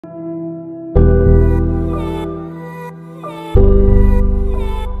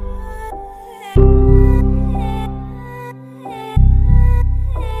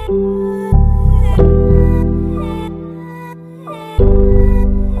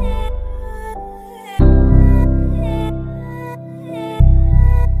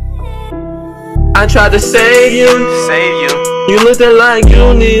I tried to save you. You looked like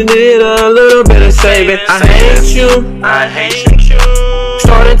you needed a little bit of saving. I hate you.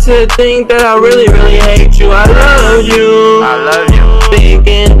 Starting to think that I really hate you. I love you.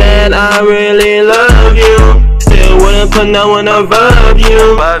 Thinking that I really love you. Still wouldn't put no one above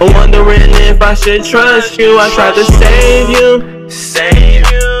you. Wondering if I should trust you. I tried to save you.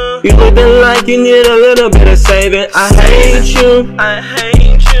 You looking like you need a little bit of saving. I hate you.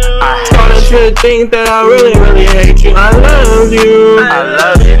 Starting to think that I really hate you. I love you.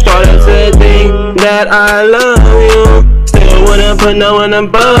 Starting to think that I love you. Still wouldn't put no one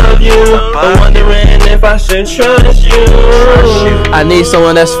above you. But wondering if I should trust you. I need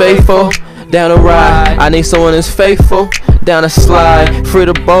someone that's faithful down the ride. I need someone that's faithful down the slide. Free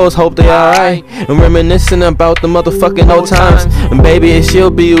the bows, hope they alright. And reminiscing about the motherfucking old times. And baby, it's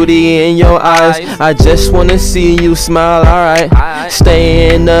your beauty in your eyes. I just wanna see you smile, alright.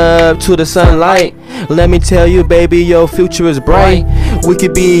 Staying up to the sunlight. Let me tell you, baby, your future is bright. We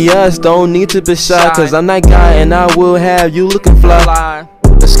could be us, don't need to be shy. Cause I'm that guy and I will have you looking fly.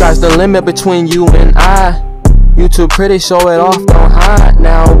 The sky's the limit between you and I. You too pretty, show it off, don't hide.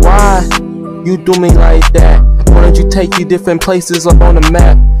 Now why you do me like that? Why don't you take you different places up on the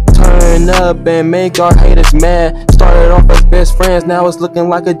map? Turn up and make our haters mad. Started off as best friends, now it's looking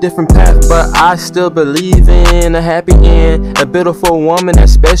like a different path. But I still believe in a happy end. A beautiful woman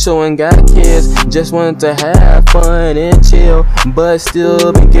that's special and got kids. Just wanted to have fun and chill, but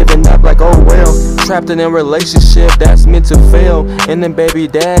still been giving up like oh well. Trapped in a relationship that's meant to fail. And then baby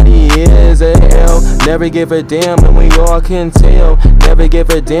daddy is a hell. Never give a damn and we all can tell. Never give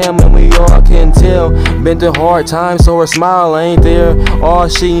a damn and we all can tell. Been through hard times so her smile ain't there. All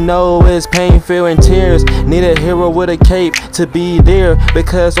she know is pain, fear and tears. Need a hero with a cape to be there,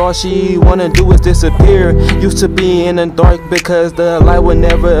 because all she wanna do is disappear. Used to be in the dark because the light would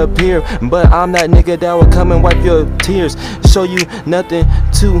never appear. But I'm that nigga that will come and wipe your tears. Show you nothing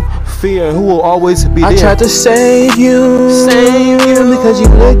to fear. Who will always be there. I tried to save you, because you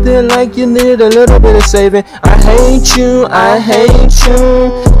looked like you needed a little bit of saving. I hate you.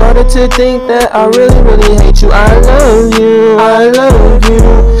 Started to think that I really hate you. I love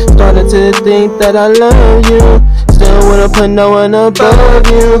you. Started to think that I love you. Still wouldn't put no one above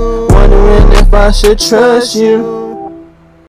you. Wondering if I should trust you.